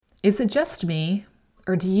Is it just me,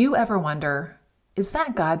 or do you ever wonder, is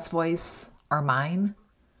that God's voice or mine?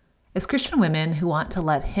 As Christian women who want to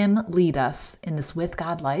let Him lead us in this with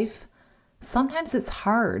God life, sometimes it's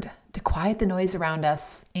hard to quiet the noise around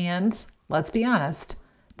us and, let's be honest,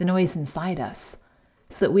 the noise inside us,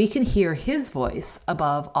 so that we can hear His voice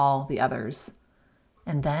above all the others.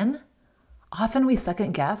 And then, often we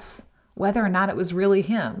second guess whether or not it was really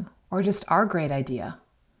Him or just our great idea.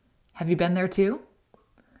 Have you been there too?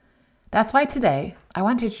 That's why today I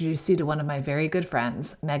want to introduce you to one of my very good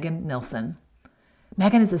friends, Megan Nilsen.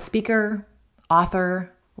 Megan is a speaker,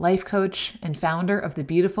 author, life coach, and founder of the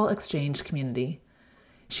Beautiful Exchange community.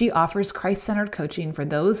 She offers Christ-centered coaching for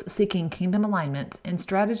those seeking kingdom alignment and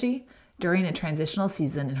strategy during a transitional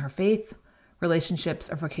season in her faith,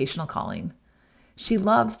 relationships, or vocational calling. She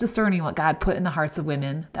loves discerning what God put in the hearts of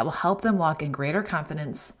women that will help them walk in greater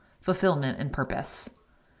confidence, fulfillment, and purpose.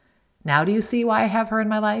 Now do you see why I have her in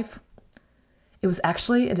my life? It was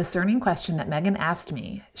actually a discerning question that Megan asked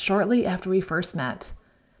me shortly after we first met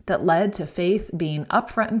that led to faith being up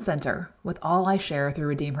front and center with all I share through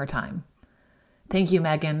Redeem Her Time. Thank you,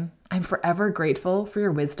 Megan. I'm forever grateful for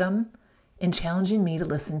your wisdom in challenging me to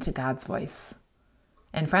listen to God's voice.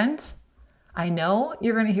 And friend, I know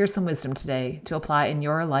you're going to hear some wisdom today to apply in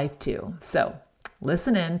your life too. So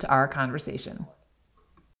listen in to our conversation.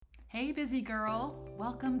 Hey, busy girl.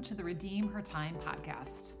 Welcome to the Redeem Her Time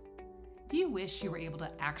podcast. Do you wish you were able to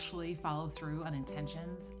actually follow through on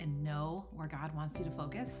intentions and know where God wants you to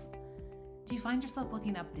focus? Do you find yourself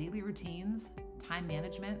looking up daily routines, time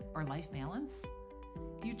management, or life balance?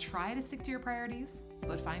 Do you try to stick to your priorities,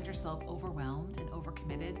 but find yourself overwhelmed and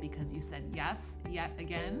overcommitted because you said yes yet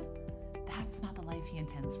again? That's not the life He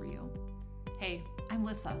intends for you. Hey, I'm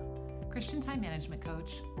Lissa, Christian time management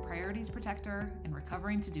coach, priorities protector, and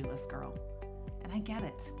recovering to-do list girl. And I get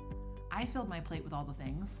it. I filled my plate with all the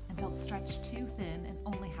things and felt stretched too thin and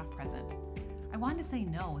only half present. I wanted to say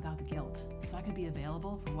no without the guilt so I could be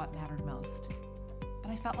available for what mattered most.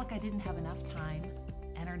 But I felt like I didn't have enough time,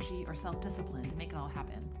 energy, or self-discipline to make it all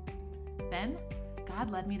happen. Then,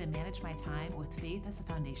 God led me to manage my time with faith as a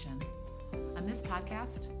foundation. On this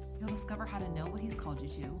podcast, you'll discover how to know what He's called you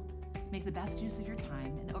to, make the best use of your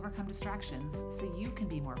time, and overcome distractions so you can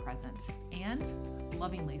be more present and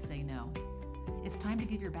lovingly say no. It's time to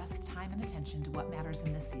give your best time and attention to what matters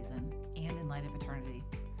in this season and in light of eternity.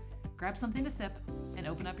 Grab something to sip and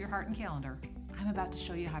open up your heart and calendar. I'm about to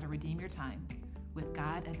show you how to redeem your time with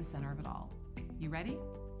God at the center of it all. You ready?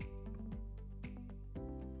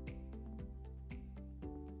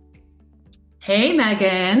 Hey,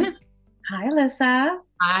 Megan. Hi, Lissa.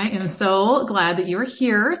 I am so glad that you are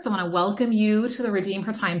here. So I want to welcome you to the Redeem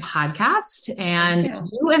Her Time podcast. And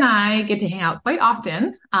you and I get to hang out quite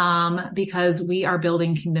often because we are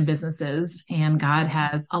building kingdom businesses and God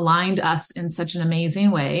has aligned us in such an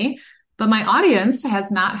amazing way. But my audience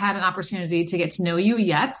has not had an opportunity to get to know you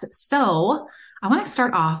yet. So I want to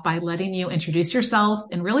start off by letting you introduce yourself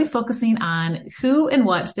and really focusing on who and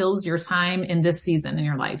what fills your time in this season in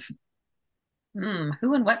your life.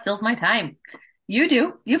 Who and what fills my time? You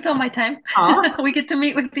do. You fill my time. We get to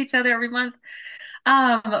meet with each other every month.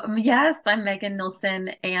 Yes, I'm Megan Nilsen,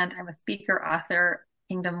 and I'm a speaker, author,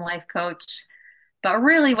 kingdom life coach. But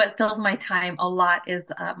really what fills my time a lot is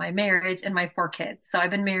my marriage and my 4 kids. So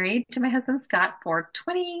I've been married to my husband, Scott, for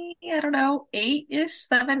 20, I don't know, 8-ish,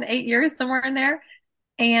 7, 8 years, somewhere in there.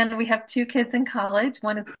 And we have 2 kids in college.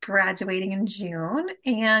 One is graduating in June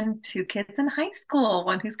and 2 kids in high school,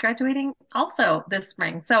 one who's graduating also this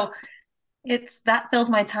spring. So that fills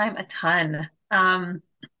my time a ton.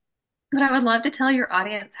 But I would love to tell your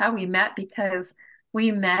audience how we met because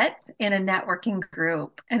we met in a networking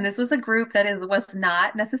group. And this was a group that was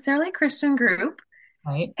not necessarily a Christian group.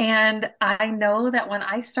 Right. And I know that when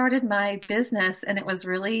I started my business and it was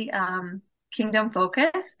really, kingdom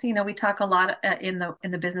focused, we talk a lot in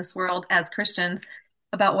the business world as Christians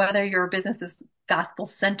about whether your business is gospel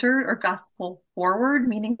centered or gospel forward,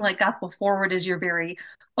 meaning like gospel forward is you're very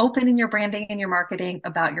open in your branding and your marketing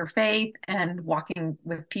about your faith and walking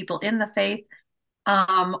with people in the faith.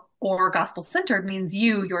 Or gospel centered means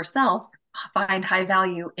you yourself find high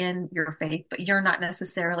value in your faith, but you're not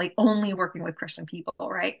necessarily only working with Christian people,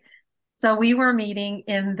 right? So we were meeting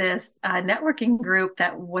in this networking group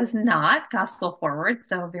that was not gospel forward,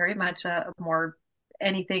 so very much a more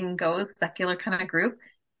anything goes secular kind of group.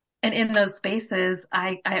 And in those spaces,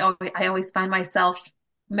 I always find myself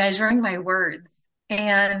measuring my words.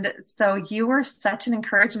 And so you were such an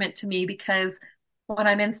encouragement to me because when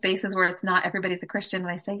I'm in spaces where it's not everybody's a Christian,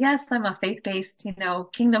 and I say, yes, I'm a faith-based,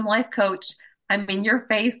 kingdom life coach, I'm in your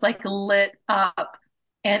face, like lit up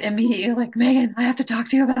And immediately like, Megan, I have to talk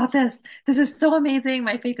to you about this. This is so amazing.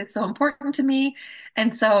 My faith is so important to me.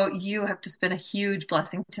 And so you have just been a huge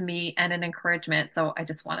blessing to me and an encouragement. So I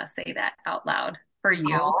just want to say that out loud for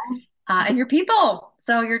you, Oh, and your people.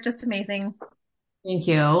 So you're just amazing. thank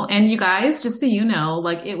you. And you guys, just so you know,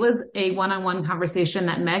 like it was a one-on-one conversation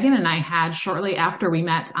that Megan and I had shortly after we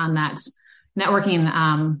met on that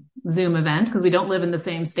networking Zoom event, because we don't live in the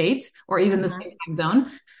same state or even the Hmm. same time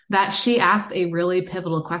zone, that she asked a really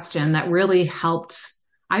pivotal question that really helped.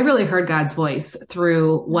 I really heard God's voice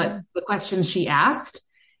through what Hmm. the question she asked.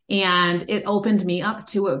 And it opened me up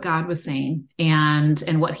to what God was saying and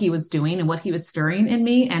what he was doing and what he was stirring in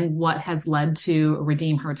me and what has led to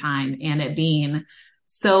Redeem Her Time and it being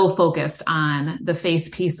so focused on the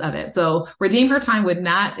faith piece of it. So Redeem Her Time would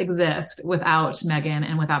not exist without Megan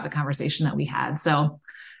and without the conversation that we had. So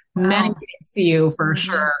many Wow. thanks to you for Hmm.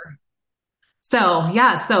 sure. So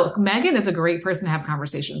yeah, so Megan is a great person to have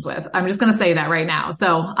conversations with. I'm just going to say that right now.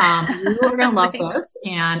 So you are going to love Thanks. this,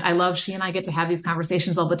 and I love she and I get to have these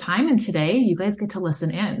conversations all the time. And today you guys get to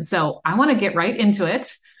listen in. So I want to get right into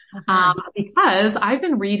it Hmm. because I've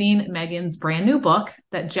been reading Megan's brand new book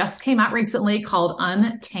that just came out recently called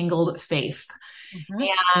Untangled Faith. Hmm.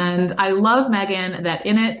 And I love Megan that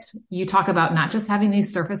in it you talk about not just having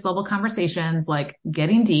these surface level conversations, like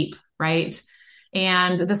getting deep, right?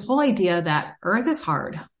 And this whole idea that earth is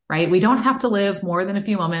hard, right? We don't have to live more than a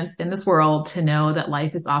few moments in this world to know that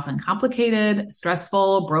life is often complicated,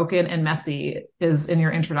 stressful, broken, and messy is in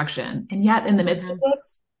your introduction. And yet in the midst of Hmm.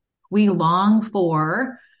 this, we long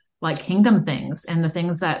for like kingdom things and the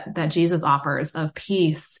things that Jesus offers of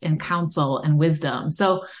peace and counsel and wisdom.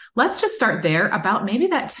 So let's just start there about maybe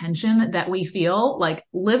that tension that we feel like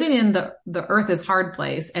living in the earth is hard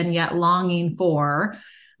place and yet longing for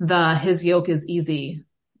the his yoke is easy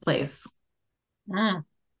place. Mm.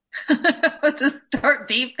 Let's just start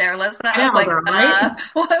deep there. I I was know, like, girl, right?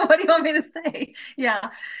 what do you want me to say? Yeah,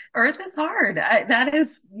 Earth is hard. That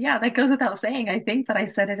is, yeah, that goes without saying. I think that I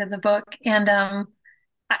said it in the book, and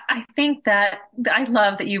I think that I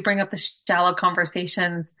love that you bring up the shallow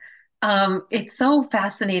conversations. It's so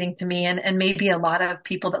fascinating to me, and maybe a lot of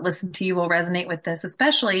people that listen to you will resonate with this,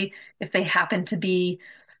 especially if they happen to be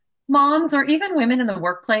moms or even women in the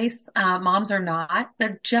workplace. Moms or not,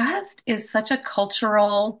 there just is such a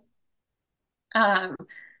cultural um,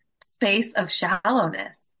 space of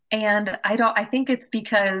shallowness. And I think it's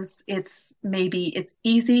because it's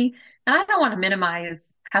easy. And I don't want to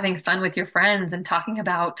minimize having fun with your friends and talking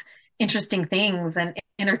about interesting things and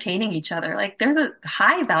entertaining each other. Like there's a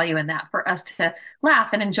high value in that for us to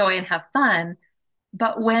laugh and enjoy and have fun.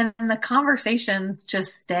 But when the conversations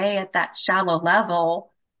just stay at that shallow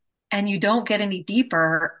level and you don't get any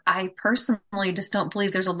deeper, I personally just don't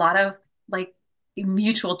believe there's a lot of like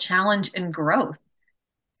mutual challenge and growth.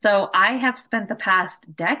 So I have spent the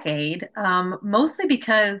past decade, mostly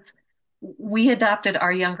because we adopted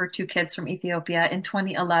our younger two kids from Ethiopia in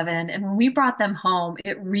 2011. And when we brought them home,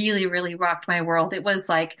 it really, really rocked my world. It was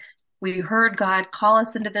like we heard God call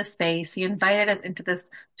us into this space. He invited us into this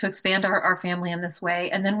to expand our family in this way.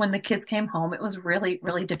 And then when the kids came home, it was really,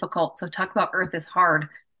 really difficult. So talk about earth is hard.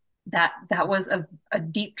 That was a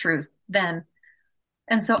deep truth then.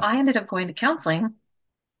 And so I ended up going to counseling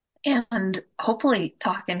and hopefully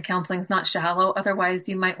talk and counseling is not shallow. Otherwise,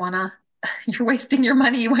 you might want to, you're wasting your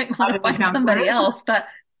money. You might want to Positive find counselor. somebody else. But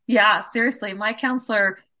yeah, seriously, my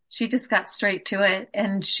counselor, she just got straight to it.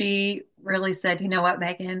 And she really said, you know what,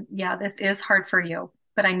 Megan? Yeah, this is hard for you,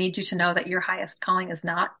 but I need you to know that your highest calling is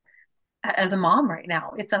not as a mom right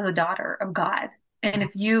now. It's as a daughter of God. And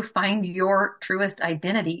if you find your truest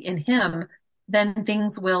identity in him, then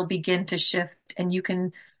things will begin to shift and you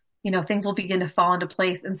can, things will begin to fall into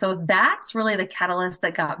place. And so that's really the catalyst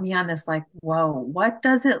that got me on this, like, whoa, what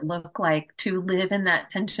does it look like to live in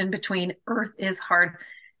that tension between earth is hard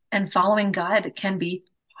and following God can be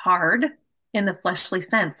hard in the fleshly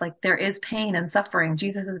sense. Like there is pain and suffering.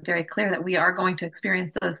 Jesus is very clear that we are going to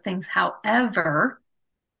experience those things. However,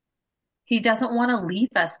 he doesn't want to leave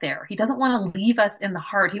us there. He doesn't want to leave us in the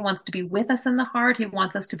hard. He wants to be with us in the hard. He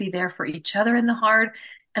wants us to be there for each other in the hard.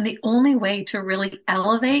 And the only way to really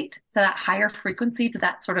elevate to that higher frequency, to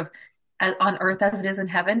that sort of on earth as it is in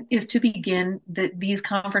heaven, is to begin these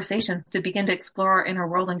conversations, to begin to explore our inner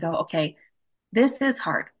world and go, okay, this is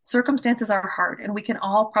hard. Circumstances are hard. And we can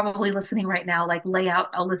all probably listening right now, like lay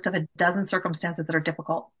out a list of a dozen circumstances that are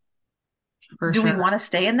difficult. For Do we sure. want to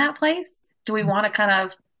stay in that place? Do we want to kind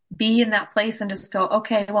of be in that place and just go,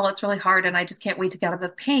 okay, well, it's really hard and I just can't wait to get out of the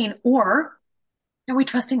pain? Or are we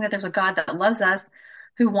trusting that there's a God that loves us,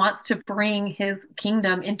 who wants to bring his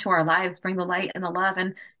kingdom into our lives, bring the light and the love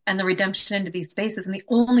and the redemption into these spaces. And the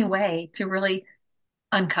only way to really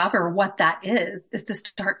uncover what that is to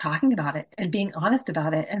start talking about it and being honest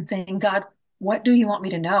about it and saying, God, what do you want me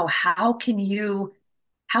to know? How can you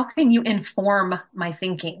inform my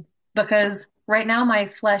thinking? Because right now my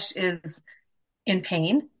flesh is in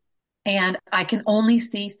pain and I can only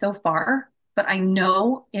see so far, but I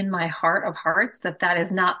know in my heart of hearts that that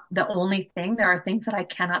is not the only thing. There are things that I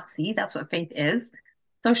cannot see. That's what faith is.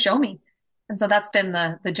 So show me. And so that's been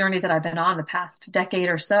the journey that I've been on the past decade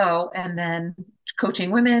or so. And then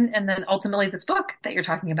coaching women and then ultimately this book that you're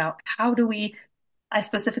talking about. I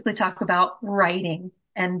specifically talk about writing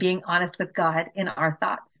and being honest with God in our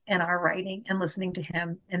thoughts and our writing and listening to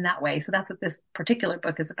him in that way. So that's what this particular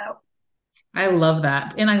book is about. I love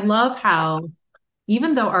that. And I love how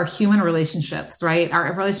even though our human relationships, right,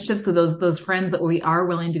 our relationships with those friends that we are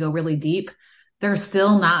willing to go really deep, they're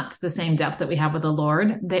still not the same depth that we have with the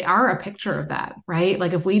Lord. They are a picture of that, right?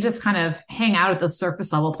 Like if we just kind of hang out at the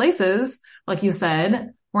surface level places, like you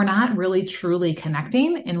said, we're not really truly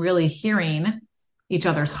connecting and really hearing each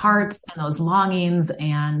other's hearts and those longings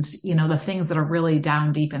and, the things that are really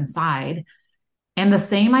down deep inside. And the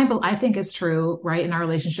same, I think is true, right? In our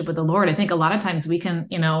relationship with the Lord. I think a lot of times we can,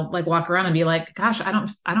 like walk around and be like, gosh, I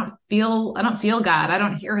don't feel God. I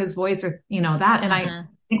don't hear his voice or, that. And I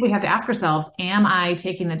think we have to ask ourselves, am I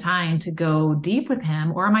taking the time to go deep with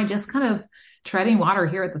him, or am I just kind of treading water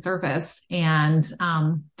here at the surface and,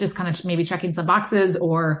 just kind of maybe checking some boxes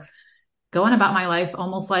or going about my life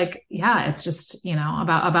almost like, yeah, it's just,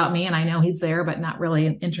 about me. And I know he's there, but not really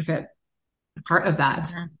an intricate part of that.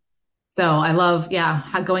 Mm-hmm. So I love,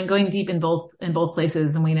 going deep in both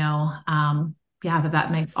places. And we know,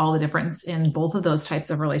 that makes all the difference in both of those types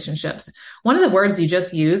of relationships. One of the words you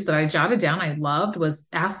just used that I jotted down, I loved, was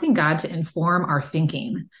asking God to inform our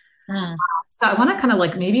thinking. So I want to kind of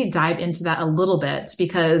like maybe dive into that a little bit,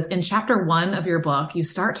 because in chapter 1 of your book, you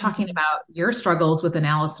start talking about your struggles with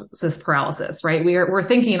analysis paralysis, right? We're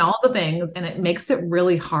thinking all the things and it makes it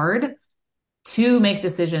really hard to make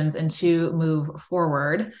decisions and to move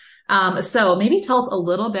forward. So maybe tell us a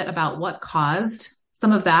little bit about what caused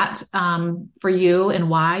some of that for you and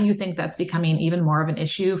why you think that's becoming even more of an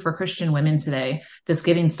issue for Christian women today, this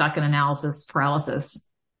getting stuck in analysis paralysis.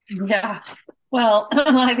 Yeah. Well,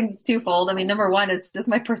 I think it's twofold. I mean, number one is just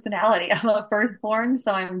my personality. I'm a firstborn,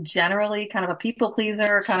 so I'm generally kind of a people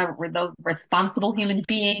pleaser, kind of the responsible human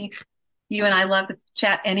being. You and I love to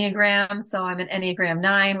chat Enneagram. So I'm an Enneagram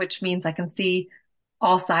 9, which means I can see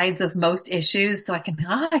all sides of most issues. So I can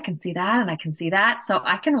see that and I can see that. So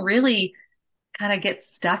I can really kind of get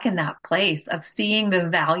stuck in that place of seeing the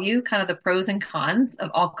value, kind of the pros and cons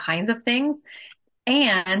of all kinds of things.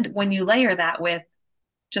 And when you layer that with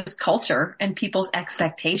just culture and people's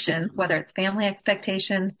expectations, whether it's family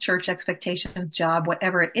expectations, church expectations, job,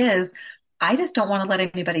 whatever it is, I just don't want to let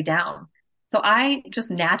anybody down. So I just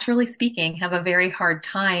naturally speaking have a very hard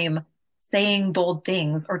time saying bold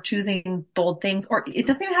things or choosing bold things, or it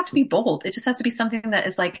doesn't even have to be bold. It just has to be something that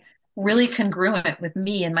is like really congruent with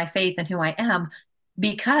me and my faith and who I am,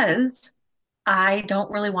 because I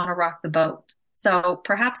don't really want to rock the boat. So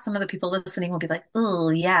perhaps some of the people listening will be like, oh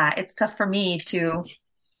yeah, it's tough for me to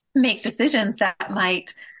make decisions that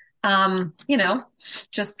might,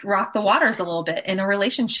 just rock the waters a little bit in a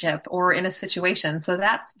relationship or in a situation. So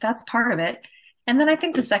that's part of it. And then I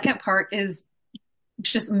think the second part is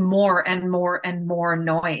just more and more and more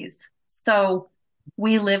noise. So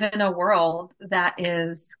we live in a world that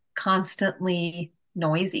is constantly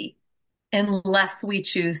noisy unless we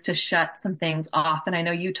choose to shut some things off. And I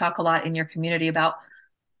know you talk a lot in your community about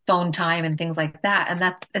phone time and things like that. And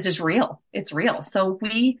that is just real. It's real. So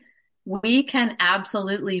we can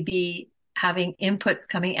absolutely be having inputs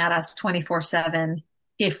coming at us 24/7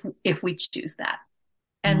 if we choose that.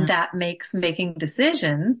 And that makes making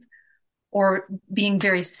decisions or being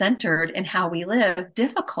very centered in how we live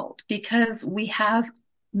difficult, because we have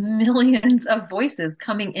millions of voices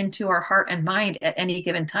coming into our heart and mind at any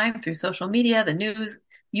given time through social media, the news,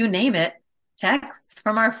 you name it, texts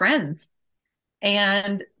from our friends.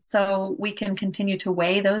 And so we can continue to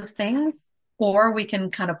weigh those things, or we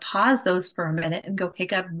can kind of pause those for a minute and go, okay,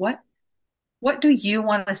 God, what do you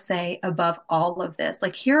want to say above all of this?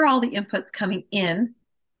 Like, here are all the inputs coming in,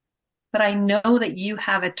 but I know that you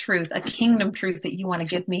have a truth, a kingdom truth that you want to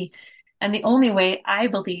give me. And the only way I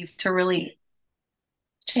believe to really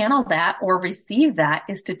channel that or receive that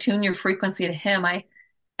is to tune your frequency to him. I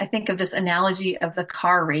think of this analogy of the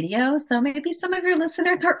car radio. So maybe some of your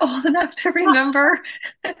listeners are old enough to remember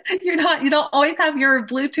you don't always have your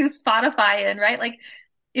Bluetooth Spotify in, right? Like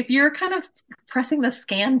if you're kind of pressing the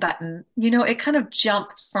scan button, it kind of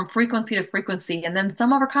jumps from frequency to frequency. And then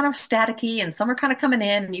some of are kind of staticky and some are kind of coming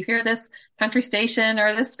in and you hear this country station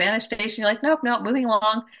or this Spanish station. You're like, nope, nope, moving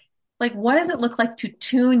along. Like, what does it look like to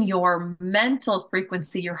tune your mental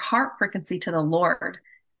frequency, your heart frequency to the Lord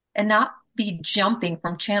and not be jumping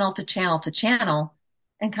from channel to channel to channel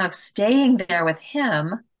and kind of staying there with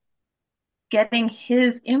Him, getting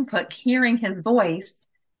His input, hearing His voice,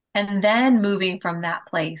 and then moving from that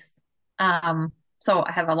place. So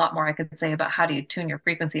I have a lot more I could say about how do you tune your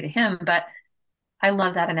frequency to Him, but I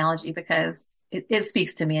love that analogy because it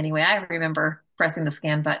speaks to me anyway. I remember pressing the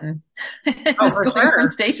scan button and Oh, just for going from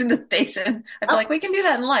sure. station to station. I feel like we can do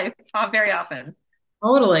that in life very often.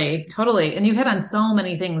 Totally, totally. And you hit on so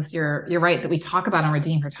many things. You're right that we talk about on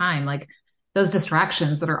Redeem Her Time, like those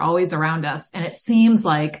distractions that are always around us. And it seems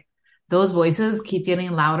like those voices keep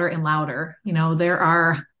getting louder and louder. There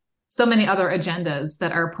are so many other agendas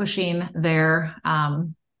that are pushing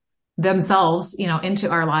themselves, into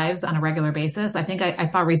our lives on a regular basis. I think I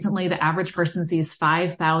saw recently the average person sees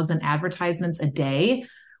 5,000 advertisements a day,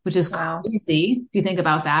 which is Wow. crazy if you think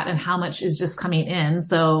about that and how much is just coming in.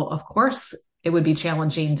 So of course it would be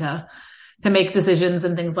challenging to make decisions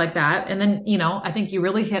and things like that. And then, I think you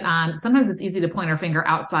really hit on, sometimes it's easy to point our finger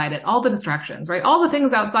outside at all the distractions, right? All the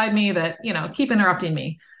things outside me that, keep interrupting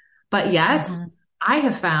me. But yet Mm-hmm. I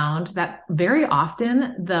have found that very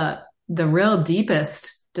often the real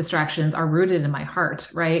deepest distractions are rooted in my heart,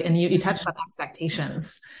 right? And you touched on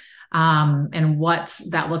expectations, and what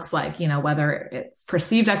that looks like, whether it's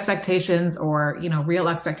perceived expectations or, real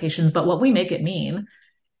expectations, but what we make it mean.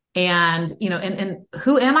 And, and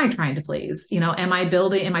who am I trying to please? Am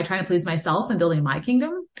I trying to please myself and building my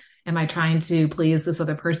kingdom? Am I trying to please this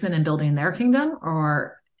other person and building their kingdom?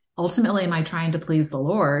 Or ultimately, am I trying to please the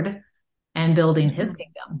Lord and building His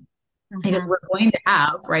kingdom? Because Mm-hmm. we're going to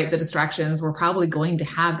have, right, the distractions. We're probably going to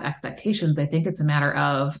have expectations. I think it's a matter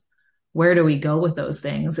of where do we go with those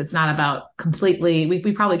things? It's not about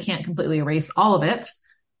we probably can't completely erase all of it.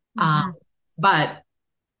 Um, Mm-hmm. but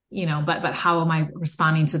but how am I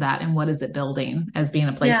responding to that and what is it building as being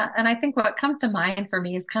a Yeah. place? And I think what comes to mind for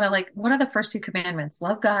me is kind of like, what are the first two commandments?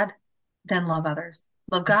 Love God, then love others.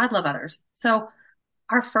 Love God, love others. So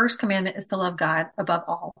our first commandment is to love God above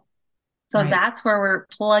all. So Right. that's where we're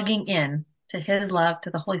plugging in to His love, to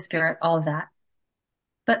the Holy Spirit, all of that.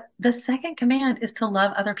 But the second command is to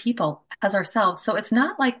love other people as ourselves. So it's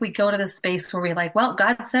not like we go to this space where we're like, well,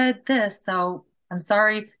 God said this, so I'm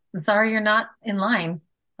sorry. I'm sorry you're not in line.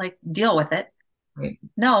 Like, deal with it. Right.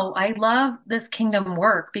 No, I love this kingdom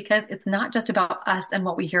work because it's not just about us and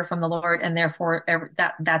what we hear from the Lord, and therefore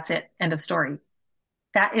that's it. End of story.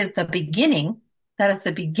 That is the beginning. That is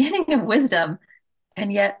the beginning of wisdom.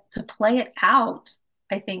 And yet to play it out,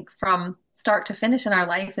 I think from start to finish in our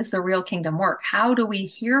life is the real kingdom work. How do we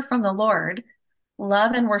hear from the Lord,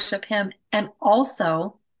 love and worship Him, and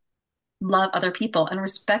also love other people and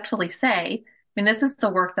respectfully say, I mean, this is the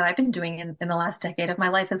work that I've been doing in the last decade of my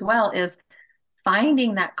life as well, is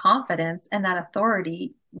finding that confidence and that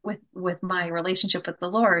authority with my relationship with the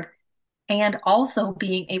Lord, and also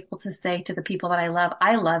being able to say to the people that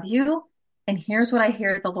I love you, and here's what I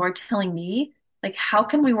hear the Lord telling me. Like, how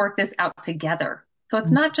can we work this out together? So it's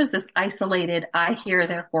not just this isolated, I hear,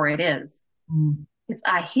 therefore it is. Mm-hmm. It's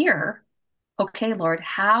I hear, okay, Lord,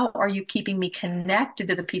 how are you keeping me connected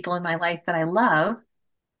to the people in my life that I love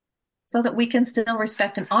so that we can still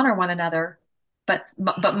respect and honor one another, but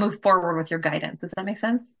move forward with your guidance? Does that make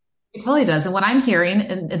sense? It totally does. And what I'm hearing,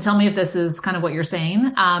 and tell me if this is kind of what you're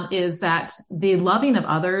saying, is that the loving of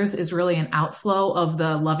others is really an outflow of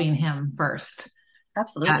the loving Him first.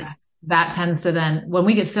 Absolutely. That tends to then, when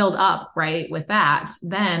we get filled up, right, with that,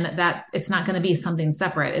 then it's not going to be something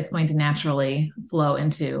separate. It's going to naturally flow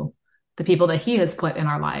into the people that He has put in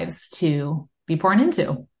our lives to be poured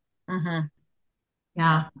into. Mm-hmm.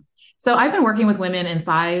 Yeah. So I've been working with women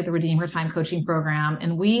inside the Redeem Her Time coaching program,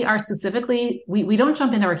 and we are specifically, we don't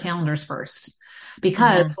jump into our calendars first,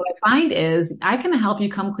 because Mm-hmm. what I find is I can help you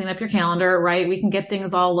come clean up your calendar, right? We can get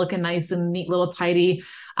things all looking nice and neat, little tidy,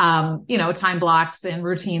 time blocks and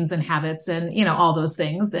routines and habits and, all those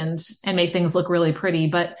things, and make things look really pretty.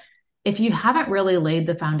 But if you haven't really laid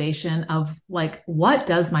the foundation of like, what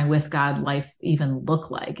does my with God life even look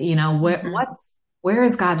like? Mm-hmm. Where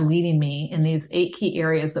is God leading me in these 8 key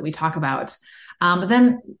areas that we talk about?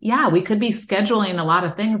 Then yeah, we could be scheduling a lot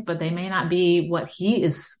of things, but they may not be what He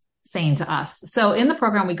is saying to us. So in the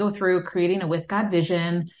program, we go through creating a with God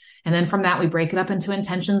vision. And then from that, we break it up into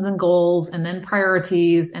intentions and goals, and then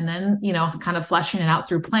priorities, and then, kind of fleshing it out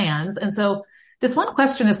through plans. And so This one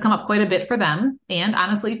question has come up quite a bit for them and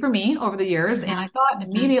honestly for me over the years. And I thought Hmm.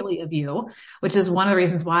 immediately of you, which is one of the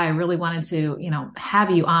reasons why I really wanted to, have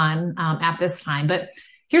you on at this time. But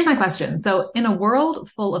here's my question. So in a world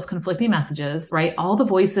full of conflicting messages, right? All the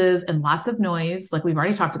voices and lots of noise, like we've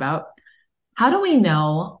already talked about, how do we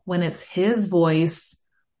know when it's his voice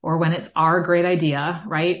or when it's our great idea,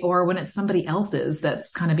 right? Or when it's somebody else's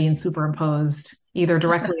that's kind of being superimposed either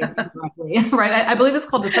directly or indirectly, right? I believe it's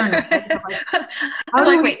called discernment. Right? Like, how I'm do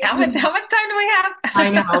like, we? wait, how much time do we I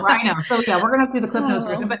know, have? right? I know. So yeah, we're gonna have to do the Cliff Notes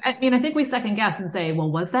version. Oh. But I mean, I think we second guess and say, well,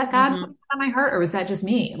 was that God putting Hmm. it on my heart, or was that just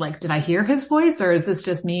me? Like, did I hear his voice, or is this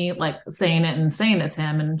just me like saying it and saying it's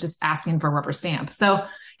him and just asking for a rubber stamp? So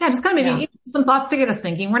yeah, just kind of Yeah. maybe some thoughts to get us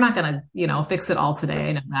thinking. We're not gonna, fix it all today.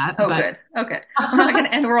 I know that, Oh, but good. Okay. We're not going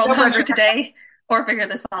to end world no hunger pressure. today or figure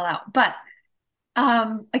this all out. But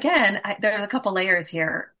again, there's a couple layers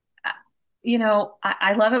here. Uh,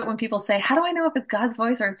 I love it when people say, how do I know if it's God's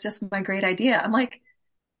voice or it's just my great idea? I'm like,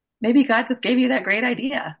 maybe God just gave you that great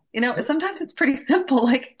idea. Sometimes it's pretty simple.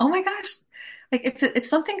 Like, oh my gosh, like if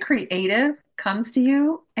something creative comes to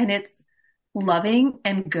you and it's loving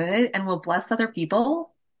and good and will bless other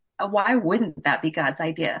people, why wouldn't that be God's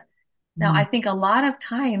idea? Now, I Mm, think a lot of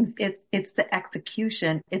times it's the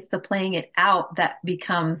execution, it's the playing it out that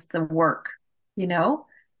becomes the work, you know,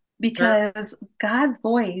 sure. because God's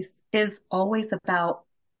voice is always about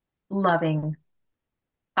loving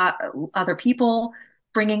uh, other people,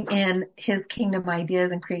 bringing in his kingdom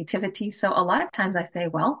ideas and creativity. So a lot of times I say,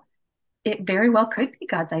 well, it very well could be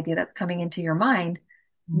God's idea that's coming into your mind.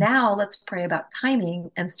 Mm, Now let's pray about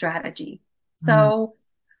timing and strategy. mm, So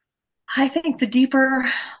I think the deeper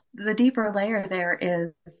layer there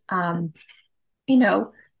is, you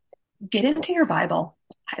know, get into your Bible.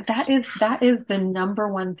 That is the number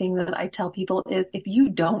one thing that I tell people is if you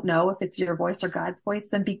don't know if it's your voice or God's voice,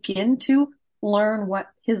 then begin to learn what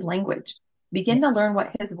his language, yeah, begin to learn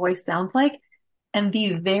what his voice sounds like. And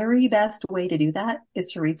the very best way to do that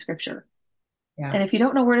is to read scripture. yeah. And if you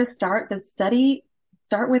don't know where to start, then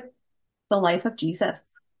start with the life of Jesus.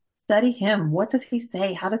 Study him. What does he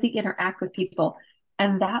say? How does he interact with people?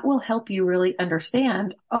 And that will help you really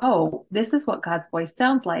understand, oh, this is what God's voice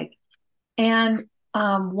sounds like. And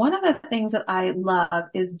one of the things that I love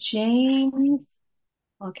is James.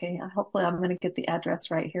 Okay, hopefully I'm going to get the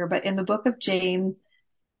address right here, but in the book of James,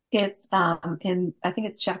 it's in I think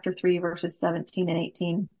it's chapter 3, verses 17 and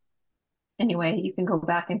 18. Anyway, you can go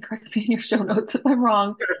back and correct me in your show notes if I'm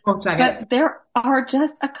wrong. We'll check it. But there are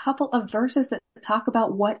just a couple of verses that talk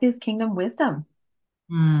about what is kingdom wisdom.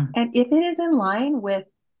 Mm, And if it is in line with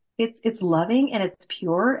it's loving and it's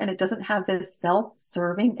pure and it doesn't have this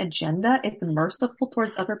self-serving agenda, it's merciful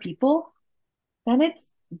towards other people, then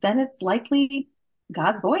it's likely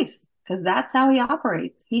God's voice because that's how he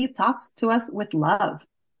operates. He talks to us with love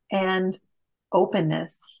and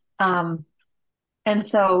openness. Um, and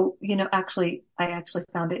so, I actually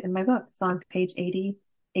found it in my book. It's on page 80,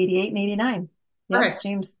 88 and 89. Yep. perfect.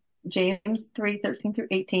 James 3, 13 through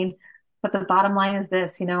 18. But the bottom line is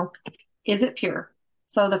this, is it pure?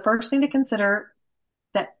 So the first thing to consider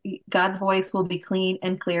that God's voice will be clean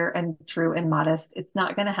and clear and true and modest. It's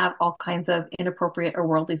not going to have all kinds of inappropriate or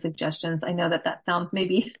worldly suggestions. I know that sounds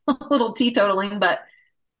maybe a little teetotaling, but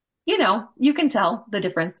you can tell the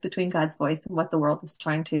difference between God's voice and what the world is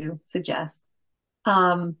trying to suggest.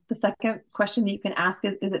 The second question that you can ask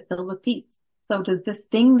is it filled with peace? So does this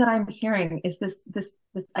thing that I'm hearing, is this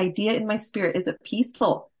idea in my spirit, is it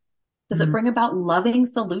peaceful? Does it Mm, bring about loving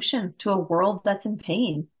solutions to a world that's in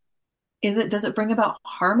pain? Does it bring about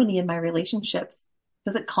harmony in my relationships?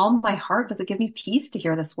 Does it calm my heart? Does it give me peace to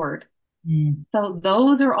hear this word? mm, So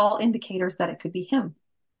those are all indicators that it could be him.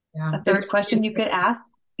 yeah. A Is third question you it? could ask,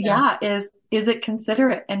 Yeah. yeah, is it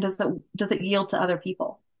considerate and does it yield to other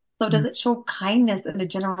people? So does Mm, it show kindness and a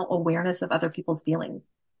general awareness of other people's feelings?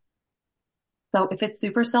 So if it's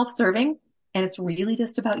super self-serving and it's really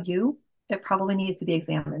just about you, it probably needs to be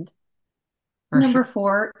examined. for sure. Number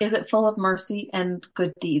four, is it full of mercy and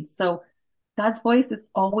good deeds? So God's voice is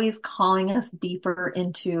always calling us deeper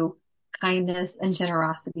into kindness and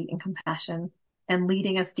generosity and compassion and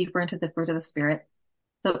leading us deeper into the fruit of the Spirit.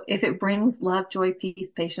 So if it brings love, joy,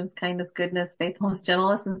 peace, patience, kindness, goodness, faithfulness,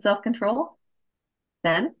 gentleness, and self-control,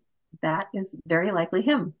 then that is very likely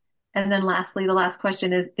him. And then lastly, the last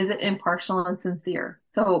question is it impartial and sincere?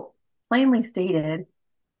 So plainly stated,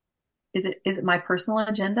 is it my personal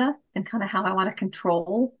agenda and kind of how I want to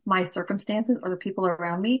control my circumstances or the people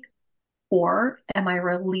around me? Or am I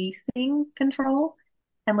releasing control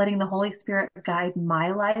and letting the Holy Spirit guide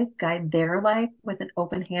my life, guide their life with an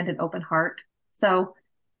open hand and open heart? So,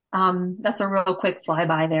 that's a real quick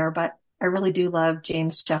flyby there, but I really do love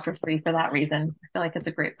James chapter 3 for that reason. I feel like it's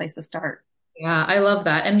a great place to start. Yeah, I love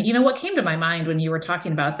that. And you know what came to my mind when you were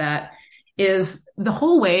talking about that is the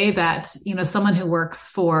whole way that, someone who works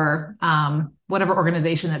for whatever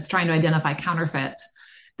organization that's trying to identify counterfeit,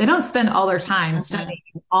 they don't spend all their time Hmm. studying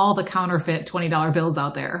all the counterfeit $20 bills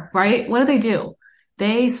out there, right? What do?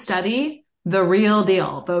 They study the real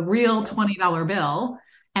deal, the real $20 bill.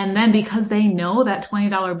 And then because they know that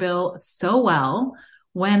 $20 bill so well,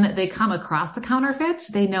 when they come across a counterfeit,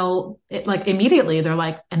 they know it like immediately. They're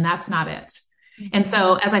like, and that's not it. And Hmm.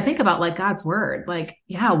 so as I think about like God's word, like,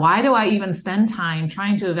 yeah, why do I even spend time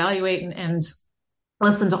trying to evaluate and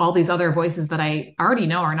listen to all these other voices that I already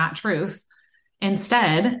know are not truth?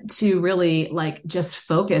 Instead, to really like just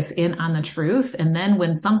focus in on the truth. And then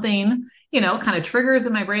when something, kind of triggers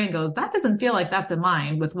in my brain and goes, that doesn't feel like that's in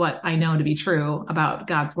line with what I know to be true about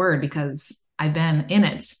God's word because I've been in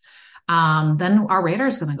it. Then our radar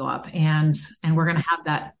is going to go up and we're going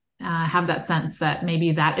to have that sense that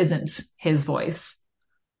maybe that isn't his voice.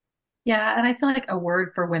 Yeah, and I feel like a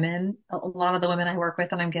word for women, a lot of the women I work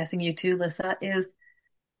with, and I'm guessing you too, Lissa, is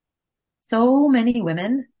so many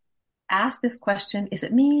women ask this question, is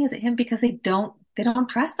it me? Is it him? Because they don't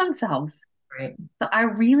trust themselves. Right. So I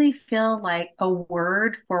really feel like a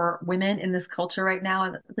word for women in this culture right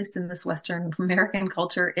now, at least in this Western American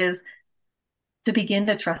culture, is to begin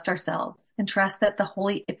to trust ourselves and trust that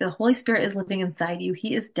if the Holy Spirit is living inside you,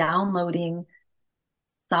 He is downloading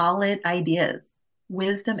solid ideas,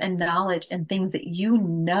 wisdom and knowledge and things that you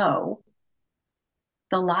know.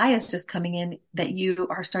 The lie is just coming in that you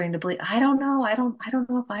are starting to believe, I don't know. I don't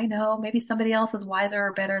know if I know. Maybe somebody else is wiser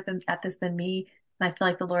or better at this than me. And I feel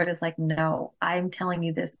like the Lord is like, no, I'm telling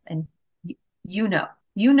you this and you, you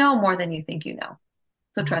know more than you think you know.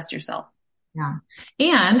 So trust yourself. Yeah.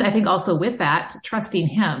 And I think also with that, trusting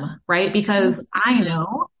him, right? Because I Mm-hmm.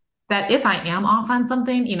 know that if I am off on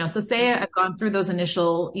something, so say I've gone through those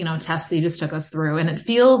initial, tests that you just took us through and it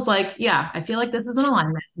feels like, yeah, I feel like this is an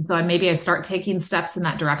alignment. And so maybe I start taking steps in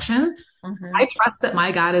that direction. Mm-hmm. I trust that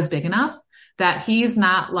my God is big enough that he's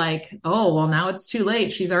not like, oh, well, now it's too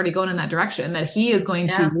late. She's already going in that direction, that he is going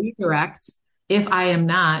to Yeah, redirect if I am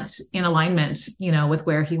not in alignment, with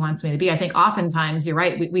where he wants me to be. I think oftentimes you're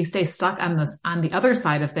right. We stay stuck on the other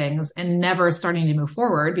side of things and never starting to move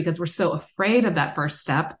forward because we're so afraid of that first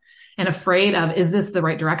step and afraid of, is this the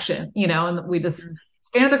right direction? And we just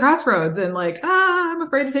stand at the crossroads and like, I'm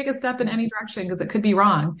afraid to take a step in any direction because it could be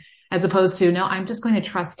wrong, as opposed to, no, I'm just going to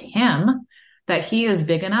trust him that he is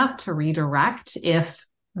big enough to redirect if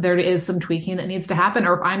there is some tweaking that needs to happen,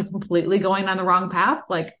 or if I'm completely going on the wrong path.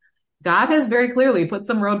 Like God has very clearly put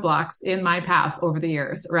some roadblocks in my path over the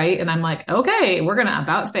years, right? And I'm like, okay, we're going to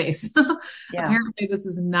about face. yeah, Apparently, this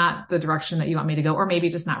is not the direction that you want me to go, or maybe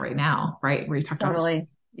just not right now, right? Where you talked about this. totally.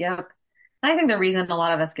 Yep. I think the reason a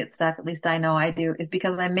lot of us get stuck, at least I know I do, is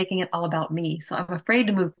because I'm making it all about me. So I'm afraid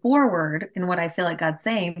to move forward in what I feel like God's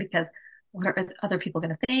saying because what are other people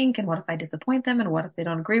going to think? And what if I disappoint them? And what if they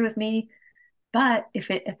don't agree with me? But if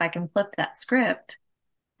I can flip that script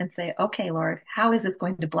and say, okay, Lord, how is this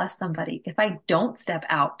going to bless somebody? If I don't step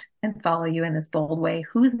out and follow you in this bold way,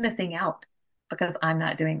 who's missing out because I'm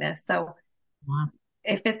not doing this? So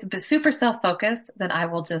if it's super self-focused, then I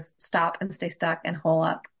will just stop and stay stuck and hole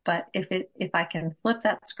up. But if I can flip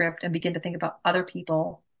that script and begin to think about other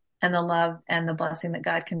people and the love and the blessing that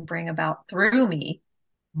God can bring about through me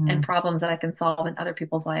and Mm. problems that I can solve in other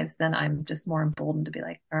people's lives, then I'm just more emboldened to be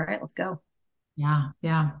like, all right, let's go. Yeah,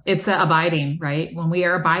 yeah. It's the abiding, right? When we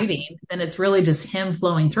are abiding, then it's really just him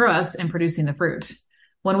flowing through us and producing the fruit.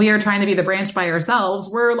 When we are trying to be the branch by ourselves,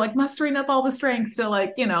 we're like mustering up all the strength to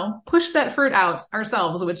like, push that fruit out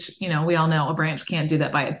ourselves, which, we all know a branch can't do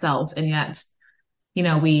that by itself. And yet,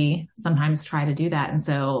 we sometimes try to do that. And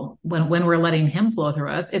so when we're letting him flow through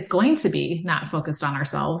us, it's going to be not focused on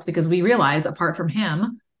ourselves because we realize apart from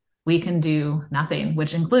him, we can do nothing,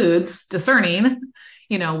 which includes discerning,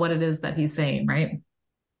 what it is that he's saying, right?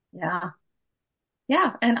 Yeah.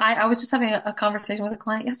 Yeah. And I was just having a conversation with a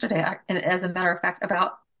client yesterday, and as a matter of fact,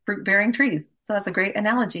 about fruit bearing trees. So that's a great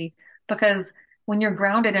analogy because when you're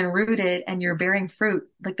grounded and rooted and you're bearing fruit,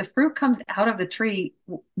 like the fruit comes out of the tree,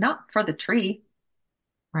 not for the tree.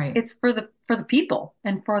 Right. It's for the people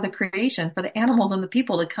and for the creation, for the animals and the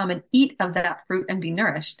people to come and eat of that fruit and be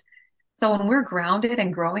nourished. So when we're grounded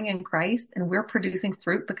and growing in Christ and we're producing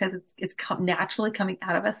fruit because naturally coming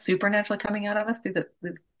out of us, supernaturally coming out of us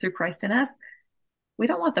through Christ in us, we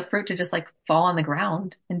don't want the fruit to just like fall on the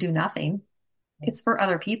ground and do nothing. It's for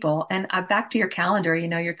other people. And back to your calendar,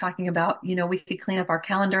 you're talking about, we could clean up our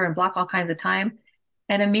calendar and block all kinds of time.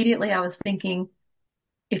 And immediately I was thinking,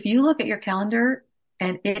 if you look at your calendar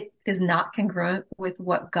and it is not congruent with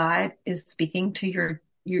what God is speaking to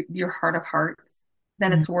your heart of hearts,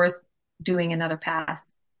 then Mm, it's worth doing another pass.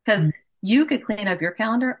 Because mm, you could clean up your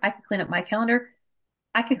calendar, I could clean up my calendar.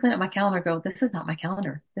 I could clean up my calendar and go, this is not my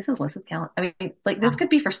calendar. This is Lissa's calendar. I mean, like yeah, this could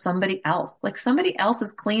be for somebody else. Like somebody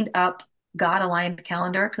else's cleaned up, God aligned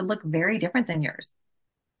calendar could look very different than yours.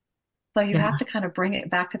 So you have yeah. to kind of bring it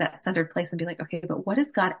back to that centered place and be like, okay, but what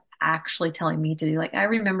is God actually telling me to do? Like I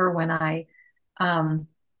remember um,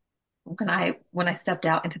 when I stepped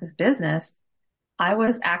out into this business, I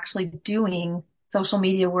was actually doing social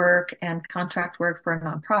media work and contract work for a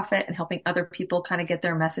nonprofit and helping other people kind of get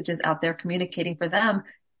their messages out there, communicating for them.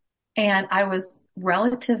 And I was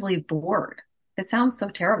relatively bored. It sounds so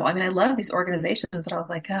terrible. I mean, I love these organizations, but I was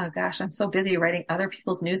like, oh gosh, I'm so busy writing other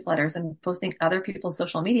people's newsletters and posting other people's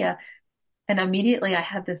social media. And immediately I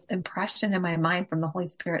had this impression in my mind from the Holy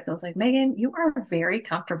Spirit that was like, Megan, you are very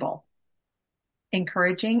comfortable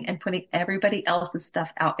encouraging and putting everybody else's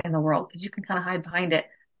stuff out in the world because you can kind of hide behind it.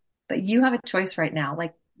 But you have a choice right now.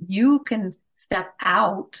 Like you can step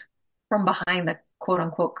out from behind the quote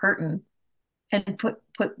unquote curtain and put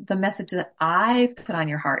the message that I've put on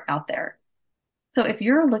your heart out there. So if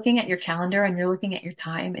you're looking at your calendar and you're looking at your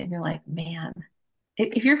time and you're like, man,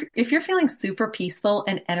 if you're feeling super peaceful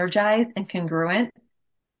and energized and congruent,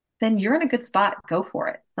 then you're in a good spot. Go for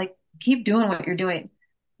it. Like keep doing what you're doing.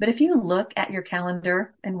 But if you look at your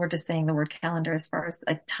calendar, and we're just saying the word calendar as far as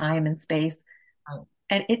like time and space, Right.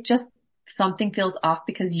 and it just something feels off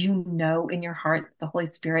because you know in your heart the Holy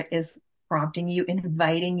Spirit is prompting you,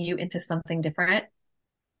 inviting you into something different,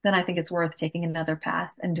 then I think it's worth taking another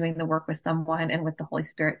pass and doing the work with someone and with the Holy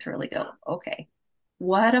Spirit to really go, okay,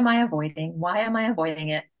 what am I avoiding? Why am I avoiding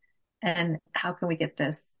it? And how can we get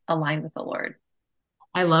this aligned with the Lord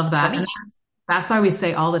I love for that. And me? that's why we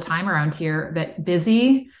say all the time around here that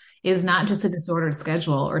busy is not just a disordered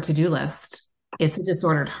schedule or to-do list. It's a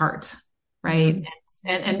disordered heart, right?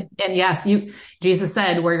 Mm-hmm. And yes, Jesus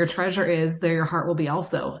said, where your treasure is, there your heart will be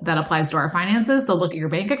also. That applies to our finances. So look at your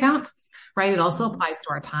bank account, right? It also Mm-hmm. applies to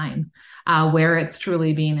our time, where it's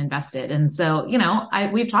truly being invested. And so,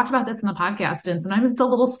 we've talked about this in the podcast, and sometimes it's a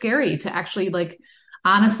little scary to actually like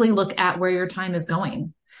honestly look at where your time is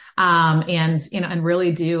going, and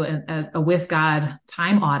really do a with God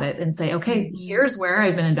time audit and say, okay, Mm-hmm. here's where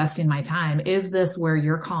I've been investing my time. Is this where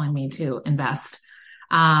you're calling me to invest?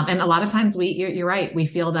 And a lot of times you're right. We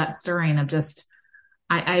feel that stirring of just,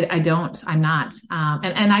 I'm not.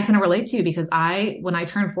 And I can relate to you because when I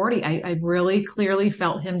turned 40, I really clearly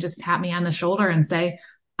felt him just tap me on the shoulder and say,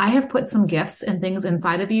 I have put some gifts and things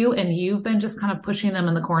inside of you, and you've been just kind of pushing them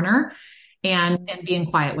in the corner and being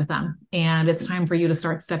quiet with them. And it's time for you to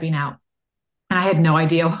start stepping out. And I had no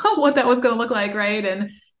idea what that was going to look like. Right. And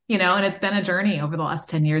it's been a journey over the last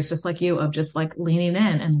 10 years, just like you, of just like leaning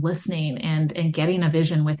in and listening and getting a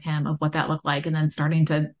vision with him of what that looked like. And then starting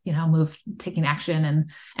to, taking action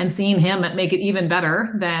and seeing him make it even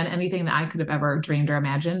better than anything that I could have ever dreamed or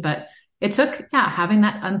imagined. But it took, having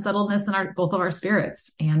that unsettledness in both of our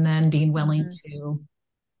spirits, and then being willing Mm-hmm. to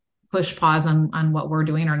push pause on what we're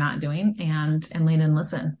doing or not doing, and lean and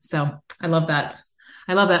listen. So I love that.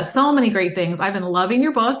 I love that. So many great things. I've been loving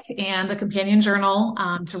your book and the companion journal,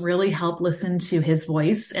 to really help listen to his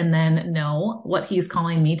voice and then know what he's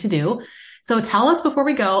calling me to do. So tell us before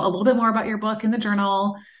we go a little bit more about your book and the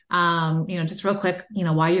journal. Just real quick,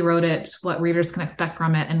 why you wrote it, what readers can expect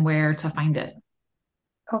from it, and where to find it.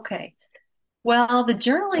 Okay. Well, the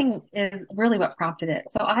journaling is really what prompted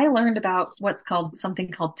it. So I learned about what's called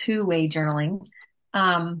something called two-way journaling,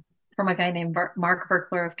 from a guy named Mark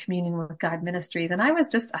Verkler of Communion with God Ministries. And I was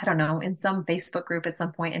just, I don't know, in some Facebook group at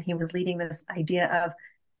some point, and he was leading this idea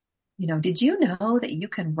of, did you know that you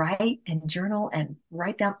can write and journal and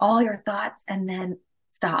write down all your thoughts and then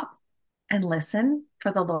stop and listen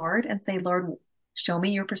for the Lord and say, Lord, show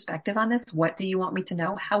me your perspective on this. What do you want me to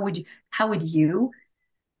know? How would you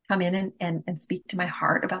come in and speak to my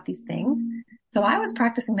heart about these things? So I was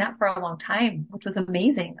practicing that for a long time, which was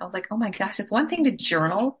amazing. I was like, oh my gosh, it's one thing to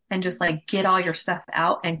journal and just like get all your stuff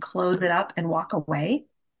out and close it up and walk away.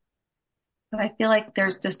 But I feel like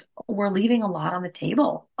we're leaving a lot on the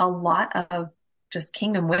table, a lot of just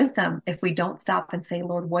kingdom wisdom if we don't stop and say,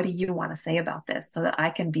 Lord, what do you want to say about this so that I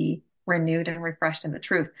can be renewed and refreshed in the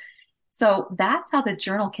truth? So that's how the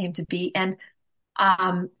journal came to be. And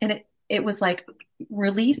it was like,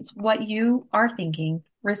 release what you are thinking,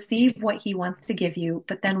 receive what he wants to give you.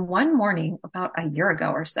 But then one morning, about a year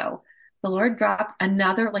ago or so, the Lord dropped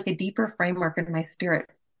another, like a deeper framework in my spirit.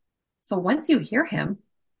 So once you hear him,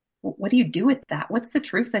 what do you do with that? What's the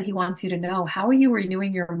truth that he wants you to know? How are you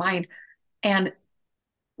renewing your mind? And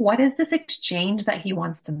what is this exchange that he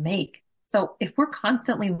wants to make? So if we're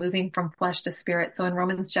constantly moving from flesh to spirit, so in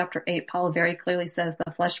Romans chapter 8, Paul very clearly says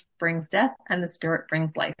the flesh brings death and the spirit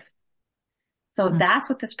brings life. So that's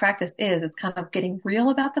what this practice is. It's kind of getting real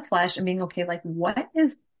about the flesh and being okay, like what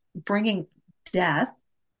is bringing death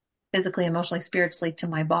physically, emotionally, spiritually to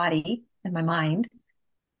my body and my mind?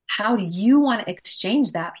 How do you want to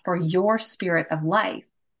exchange that for your spirit of life?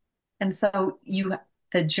 And so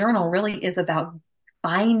the journal really is about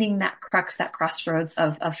finding that crux, that crossroads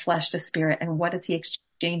of flesh to spirit. And what is he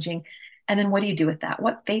exchanging? And then what do you do with that?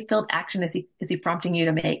 What faith-filled action is he prompting you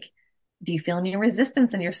to make? Do you feel any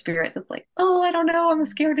resistance in your spirit that's like, oh, I don't know, I'm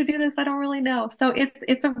scared to do this, I don't really know. So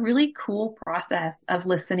it's a really cool process of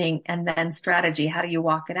listening and then strategy. How do you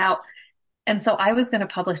walk it out? And so I was going to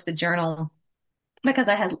publish the journal because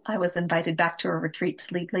I was invited back to a retreat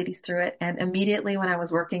to lead ladies through it. And immediately when I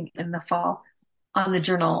was working in the fall on the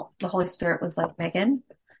journal, the Holy Spirit was like, Megan,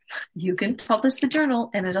 you can publish the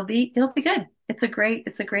journal and it'll be good. It's a great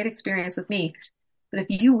experience with me. But if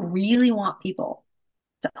you really want people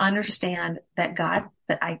to understand that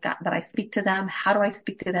that I speak to them, how do I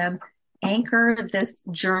speak to them? Anchor this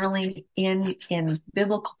journaling in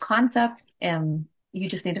biblical concepts, and you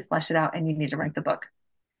just need to flesh it out and you need to write the book.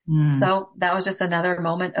 So that was just another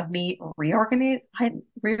moment of me reorganizing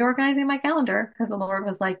my calendar because the Lord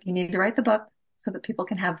was like, you need to write the book so that people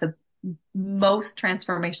can have the most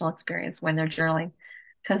transformational experience when they're journaling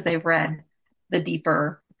because they've read the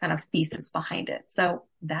deeper kind of thesis behind it. So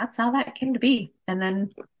that's how that came to be. And then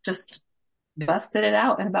just busted it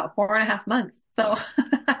out in about 4.5 months. So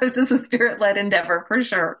it was just a spirit-led endeavor for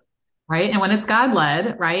sure. Right. And when it's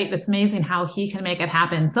God-led, right, it's amazing how he can make it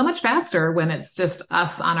happen so much faster when it's just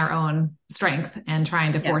us on our own strength and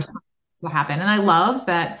trying to force it to happen. And I love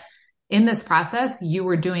that in this process, you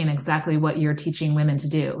were doing exactly what you're teaching women to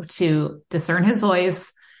do, to discern his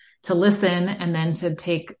voice, to listen, and then to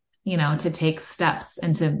take steps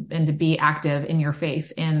and to be active in your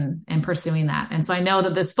faith in pursuing that. And so I know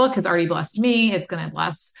that this book has already blessed me. It's going to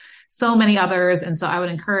bless so many others. And so I would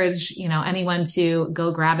encourage, anyone to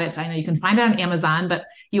go grab it. I know you can find it on Amazon, but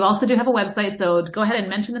you also do have a website. So go ahead and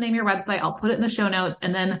mention the name of your website. I'll put it in the show notes.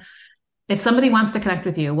 And then if somebody wants to connect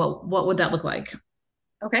with you, what would that look like?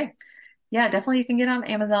 Okay. Yeah, definitely. You can get on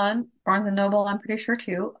Amazon, Barnes and Noble. I'm pretty sure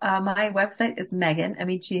too. My website is Megan,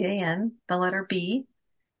 Megan, the letter B,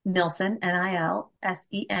 Nilsen,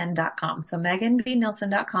 Nilsen.com. So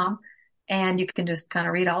meganbnilsen.com. And you can just kind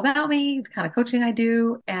of read all about me, the kind of coaching I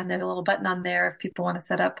do. And there's a little button on there if people want to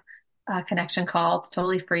set up a connection call. It's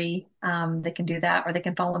totally free. They can do that, or they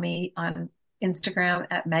can follow me on Instagram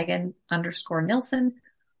at Megan_Nilsen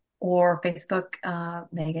or Facebook,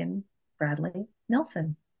 Megan Bradley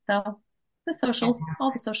Nilsen. So the socials,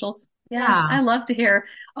 all the socials. Yeah, I love to hear.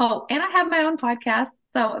 Oh, and I have my own podcast.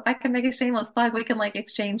 So if I can make a shameless plug, we can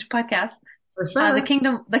exchange podcasts. For sure. The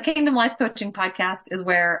Kingdom Life Coaching podcast is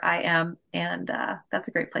where I am. And, that's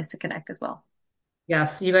a great place to connect as well.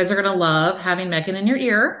 Yes. You guys are going to love having Megan in your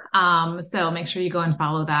ear. So make sure you go and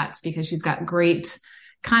follow that because she's got great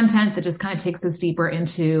content that just kind of takes us deeper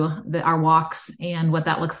into our walks and what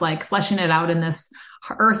that looks like, fleshing it out in this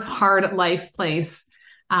earth hard life place.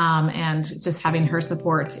 And just having her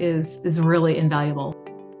support is really invaluable.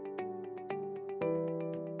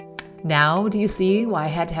 Now, do you see why I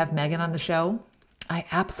had to have Megan on the show? I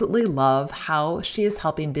absolutely love how she is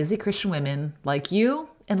helping busy Christian women like you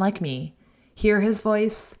and like me hear his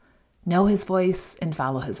voice, know his voice, and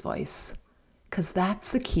follow his voice. Because that's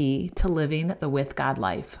the key to living the with God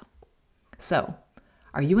life. So,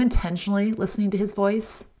 are you intentionally listening to his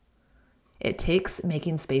voice? It takes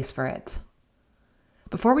making space for it.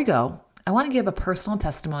 Before we go, I want to give a personal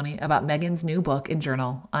testimony about Megan's new book and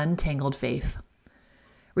journal, Untangled Faith.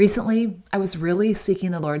 Recently, I was really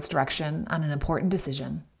seeking the Lord's direction on an important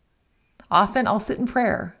decision. Often I'll sit in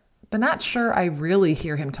prayer, but not sure I really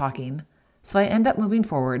hear him talking, so I end up moving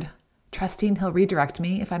forward, trusting he'll redirect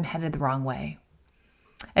me if I'm headed the wrong way.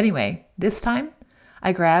 Anyway, this time,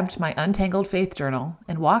 I grabbed my Untangled Faith journal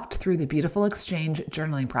and walked through the beautiful exchange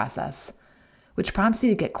journaling process, which prompts you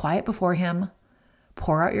to get quiet before him,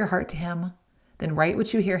 pour out your heart to him, then write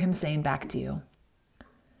what you hear him saying back to you.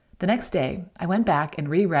 The next day, I went back and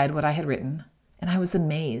reread what I had written, and I was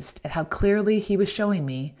amazed at how clearly he was showing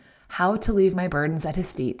me how to leave my burdens at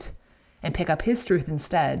his feet and pick up his truth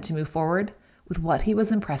instead to move forward with what he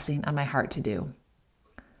was impressing on my heart to do.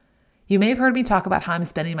 You may have heard me talk about how I'm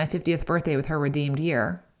spending my 50th birthday with her redeemed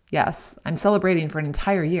year. Yes, I'm celebrating for an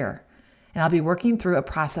entire year, and I'll be working through a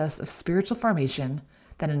process of spiritual formation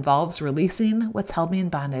that involves releasing what's held me in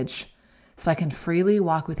bondage so I can freely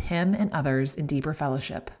walk with him and others in deeper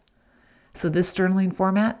fellowship. So this journaling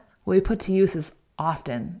format will be put to use as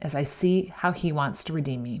often as I see how he wants to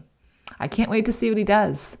redeem me. I can't wait to see what he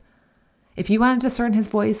does. If you want to discern his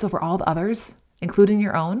voice over all the others, including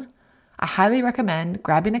your own, I highly recommend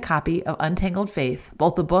grabbing a copy of Untangled Faith,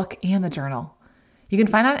 both the book and the journal. You can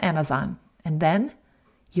find it on Amazon, and then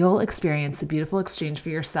you'll experience the beautiful exchange for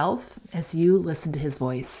yourself as you listen to his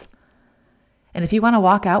voice. And if you want to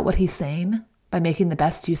walk out what he's saying by making the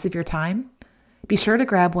best use of your time, be sure to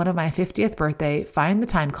grab one of my 50th birthday Find the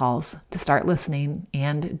Time calls to start listening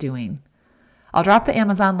and doing. I'll drop the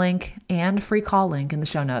Amazon link and free call link in the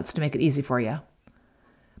show notes to make it easy for you.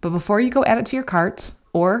 But before you go add it to your cart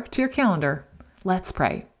or to your calendar, let's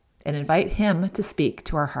pray and invite him to speak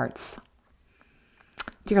to our hearts.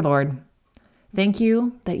 Dear Lord, thank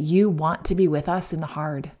you that you want to be with us in the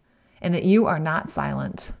hard and that you are not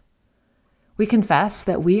silent. We confess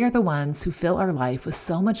that we are the ones who fill our life with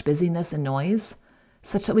so much busyness and noise,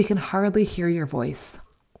 such that we can hardly hear your voice.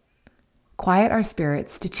 Quiet our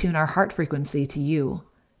spirits to tune our heart frequency to you,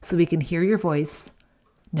 so we can hear your voice,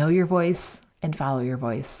 know your voice, and follow your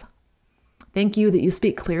voice. Thank you that you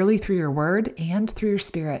speak clearly through your word and through your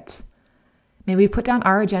spirit. May we put down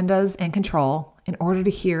our agendas and control in order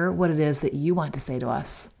to hear what it is that you want to say to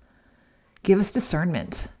us. Give us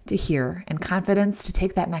discernment to hear and confidence to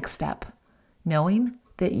take that next step, knowing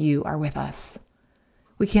that you are with us.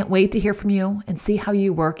 We can't wait to hear from you and see how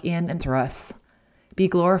you work in and through us. Be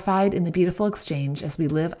glorified in the beautiful exchange as we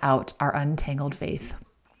live out our untangled faith.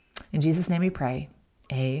 In Jesus' name we pray.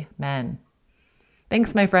 Amen.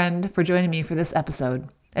 Thanks, my friend, for joining me for this episode.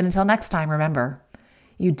 And until next time, remember,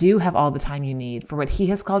 you do have all the time you need for what he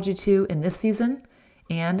has called you to in this season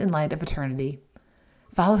and in light of eternity.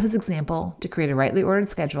 Follow his example to create a rightly ordered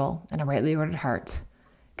schedule and a rightly ordered heart,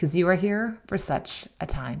 because you are here for such a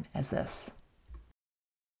time as this.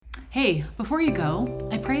 Hey, before you go,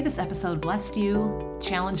 I pray this episode blessed you,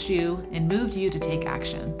 challenged you, and moved you to take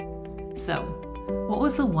action. So, what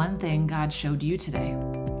was the one thing God showed you today?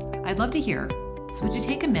 I'd love to hear. So would you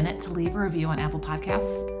take a minute to leave a review on Apple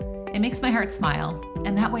Podcasts? It makes my heart smile,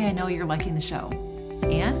 and that way I know you're liking the show.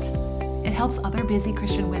 And it helps other busy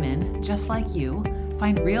Christian women just like you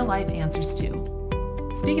find real-life answers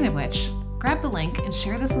too. Speaking of which, grab the link and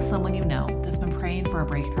share this with someone you know that's been praying for a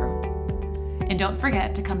breakthrough. And don't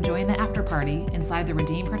forget to come join the after party inside the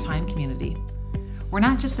Redeem Her Time community. We're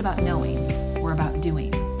not just about knowing, we're about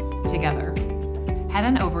doing together. Head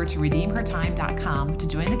on over to redeemhertime.com to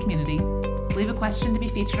join the community, leave a question to be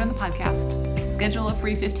featured on the podcast, schedule a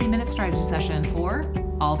free 15-minute strategy session, or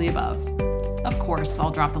all the above. Of course,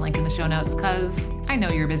 I'll drop the link in the show notes because I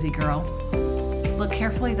know you're a busy girl. Look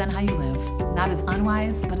carefully then how you live, not as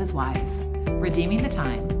unwise, but as wise, redeeming the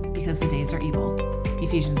time because the days are evil.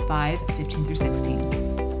 Ephesians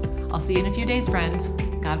 5:15-16. I'll see you in a few days, friend.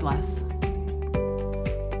 God bless.